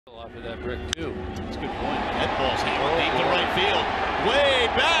Off of that brick too. That's a good point. That ball's hammered deep to right field. Way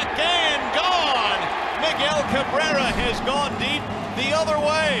back and gone. Miguel Cabrera has gone deep the other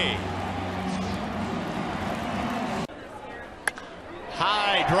way.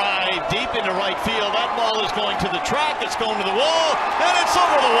 High drive deep into right field. That ball is going to the track. It's going to the wall, and it's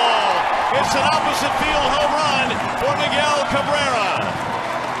over the wall. It's an opposite field home run for Miguel Cabrera.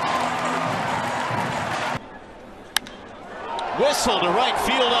 Whistle to right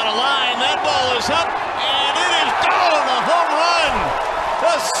field on a line. That ball is up, and it is gone. A home run.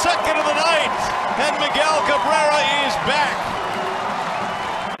 The second of the night, and Miguel Cabrera is back.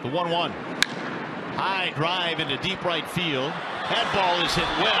 The 1-1. High drive into deep right field. That ball is hit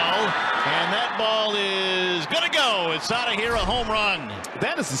well, and that ball is going to go. It's out of here, a home run.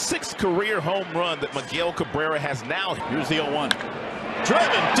 That is the 6th career home run that Miguel Cabrera has now. Here's the 0-1.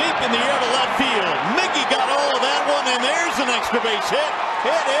 Driven deep in the air to left field. Miggy got all of that one, and there's an extra base hit.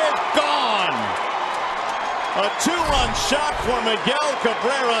 It is gone. A 2-run shot for Miguel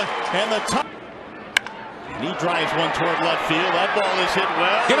Cabrera, and the top. And he drives one toward left field. That ball is hit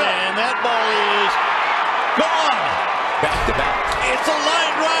well, and that ball is gone. Back to back. It's a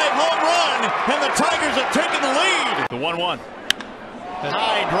line drive home run, and the Tigers have taken the lead. The 1-1.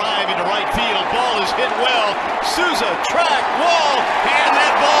 High drive into right field. Ball is hit well. Souza, track, wall, and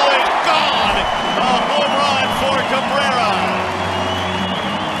that ball is gone. A home run for Cabrera.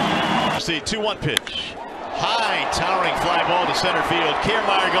 See, 2-1 pitch. High, towering fly ball to center field.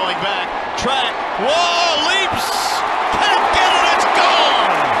 Kiermaier going back. Track, wall, leaps. Can't get it, it's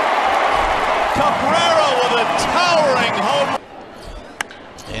gone. Cabrera with a towering home.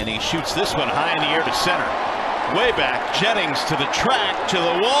 And he shoots this one high in the air to center. Way back, Jennings to the track, to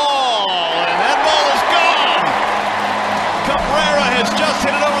the wall, and that ball is gone! Cabrera has just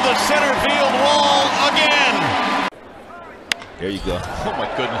hit it over the center field wall again! There you go. Oh my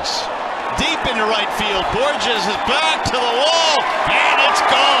goodness. Deep into right field, Borges is back to the wall, and it's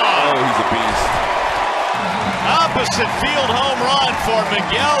gone! Oh, he's a beast. Opposite field home run for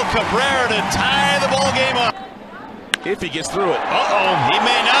Miguel Cabrera to tie the ball game up. If he gets through it. Uh-oh, he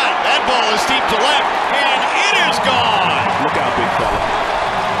may not. That ball is deep to left, and it is gone. Look out, big fella.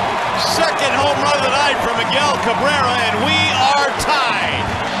 Second home run of the night for Miguel Cabrera, and we are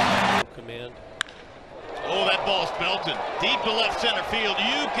tied. Command. Oh, that ball's belted. Deep to left center field.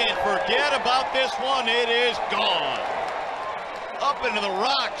 You can forget about this one. It is gone. Up into the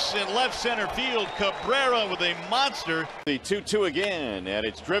rocks in left center field. Cabrera with a monster. The 2-2 again, and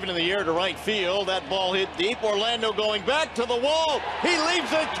it's driven in the air to right field. That ball hit deep. Orlando going back to the wall. He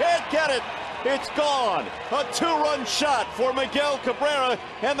leaves it, can't get it. It's gone. A 2-run shot for Miguel Cabrera,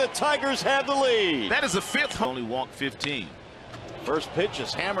 and the Tigers have the lead. That is the 5th. Only walked 15. First pitch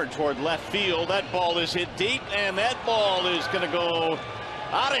is hammered toward left field. That ball is hit deep, and that ball is going to go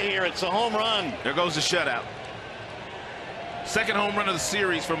out of here. It's a home run. There goes the shutout. Second home run of the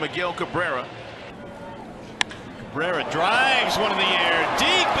series for Miguel Cabrera. Cabrera drives one in the air,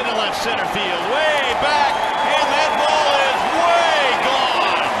 deep into left center field, way back, and that ball is way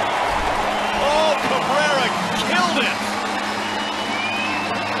gone. Oh, Cabrera killed it.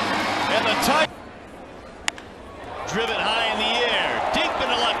 And the Tigers driven high in the air, deep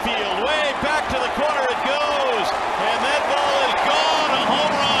into left field, way back to the corner it goes, and that ball is gone, a home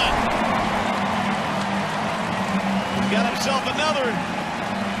run. Got himself another.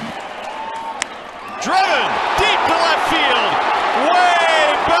 Driven deep to left field.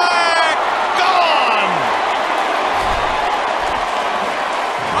 Way back. Gone.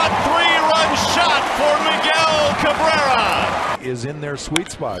 A 3-run shot for Miguel Cabrera. Is in their sweet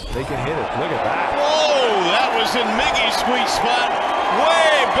spot. They can hit it. Look at that. Whoa, that was in Miggy's sweet spot.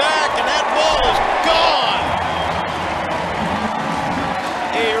 Way back, and that ball is gone.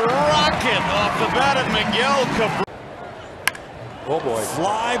 A rocket off the bat of Miguel Cabrera. Oh boy.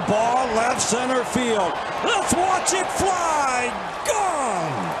 Fly ball left center field. Let's watch it fly.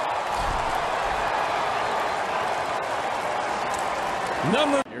 Gone.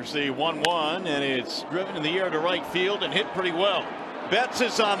 Here's the 1-1, and it's driven in the air to right field and hit pretty well. Betts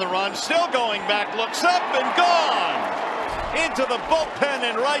is on the run, still going back, looks up and gone. Into the bullpen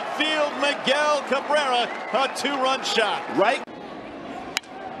in right field, Miguel Cabrera, a 2-run shot. Right.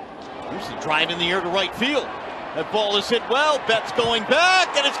 Here's the drive in the air to right field. That ball is hit well. Betts going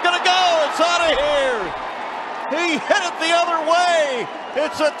back, and it's going to go. It's out of here. He hit it the other way.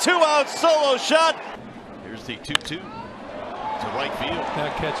 It's a 2-out solo shot. Here's the 2-2 to right field.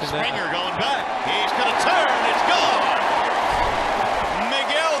 Not catching Springer that. going back. He's going to turn. It's gone.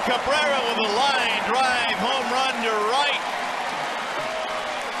 Miguel Cabrera with a line drive home run to right.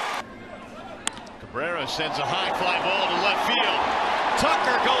 Cabrera sends a high fly ball to left field.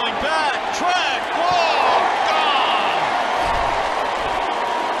 Tucker going back. Track. Whoa. Gone.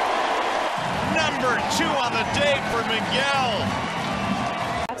 Number 2 on the day for Miguel.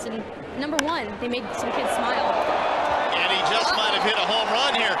 And number 1, they made some kids smile. And he just might have hit a home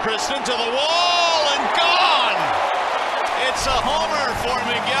run here, Kristen, to the wall and gone. It's a homer for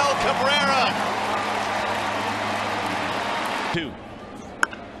Miguel Cabrera. 2.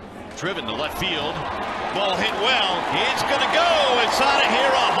 Driven to left field. Ball hit well. It's going to go. It's out of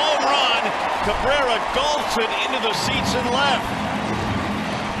here. A home run. Cabrera gulps it into the seats and left.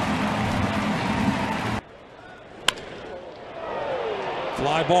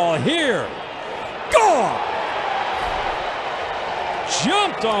 Fly ball here. Gone!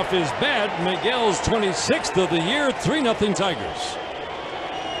 Jumped off his bat. Miguel's 26th of the year. 3-0 Tigers.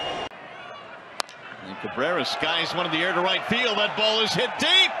 And Cabrera skies one in the air to right field. That ball is hit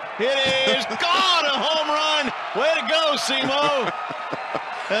deep. It is gone. A home run. Way to go, Simo.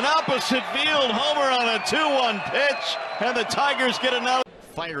 An opposite field homer on a 2-1 pitch. And the Tigers get another.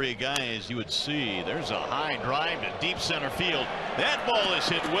 Fiery guy, as you would see. There's a high drive to deep center field. That ball is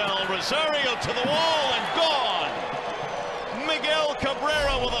hit well. Rosario to the wall and gone. Miguel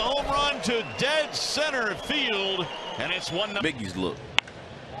Cabrera with a home run to dead center field. And it's 1-0. Biggie's look.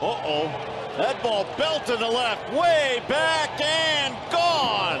 Uh-oh. That ball belted to left, way back and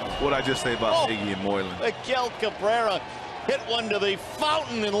gone. What I just say about Iggy and Moylan. Miguel Cabrera hit one to the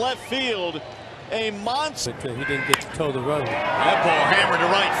fountain in left field. A monster. He didn't get to toe the run. That ball hammered to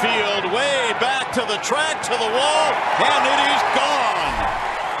right field, way back to the track, to the wall, and it is gone.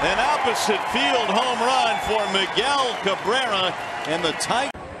 An opposite field home run for Miguel Cabrera and the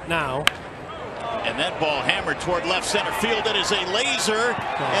Tigers. Now. And that ball hammered toward left center field. It is a laser,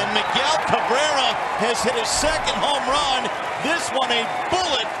 and Miguel Cabrera has hit his second home run. This one a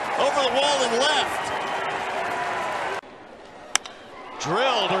bullet over the wall and left.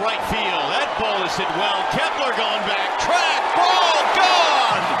 Drill to right field. That ball is hit well. Kepler going back. Track. Ball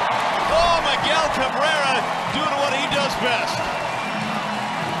gone. Oh, Miguel Cabrera doing what he does best.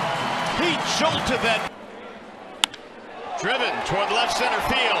 He jolted that. Driven toward left center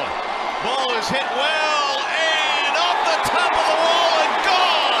field. Ball is hit well and off the top of the wall and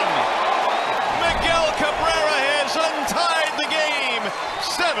gone. Miguel Cabrera has untied the game.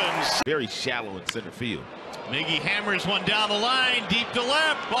 7. Very shallow in center field. Miggy hammers one down the line, deep to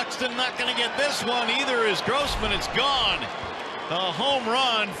left. Buxton not going to get this one. Either is Grossman. It's gone. A home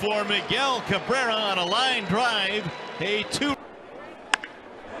run for Miguel Cabrera on a line drive. A 2.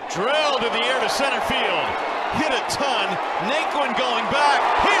 Drill to the air to center field. Hit a ton. Naquin going back.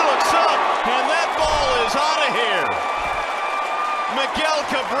 He looks up, and that ball is out of here. Miguel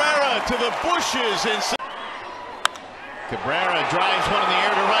Cabrera to the bushes in. Cabrera drives one in the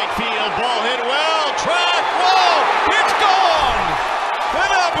air to right field. Ball hit well. Track. Whoa! It's gone!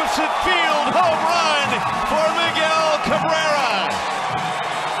 An opposite field home run for Miguel Cabrera.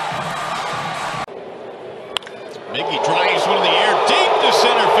 Miggy drives one in the air deep to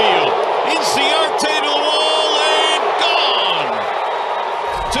center field. Inciarte to the wall and gone!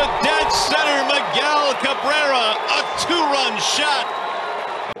 To dead center, Miguel Cabrera. A 2-run shot.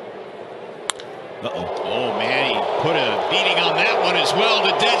 Uh-oh. Oh, man, he put a beating on that one as well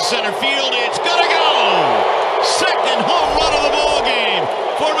to dead center field. It's gonna go! Second home run of the ball game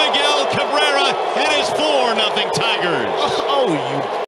for Miguel Cabrera and his 4-0 Tigers. Oh, you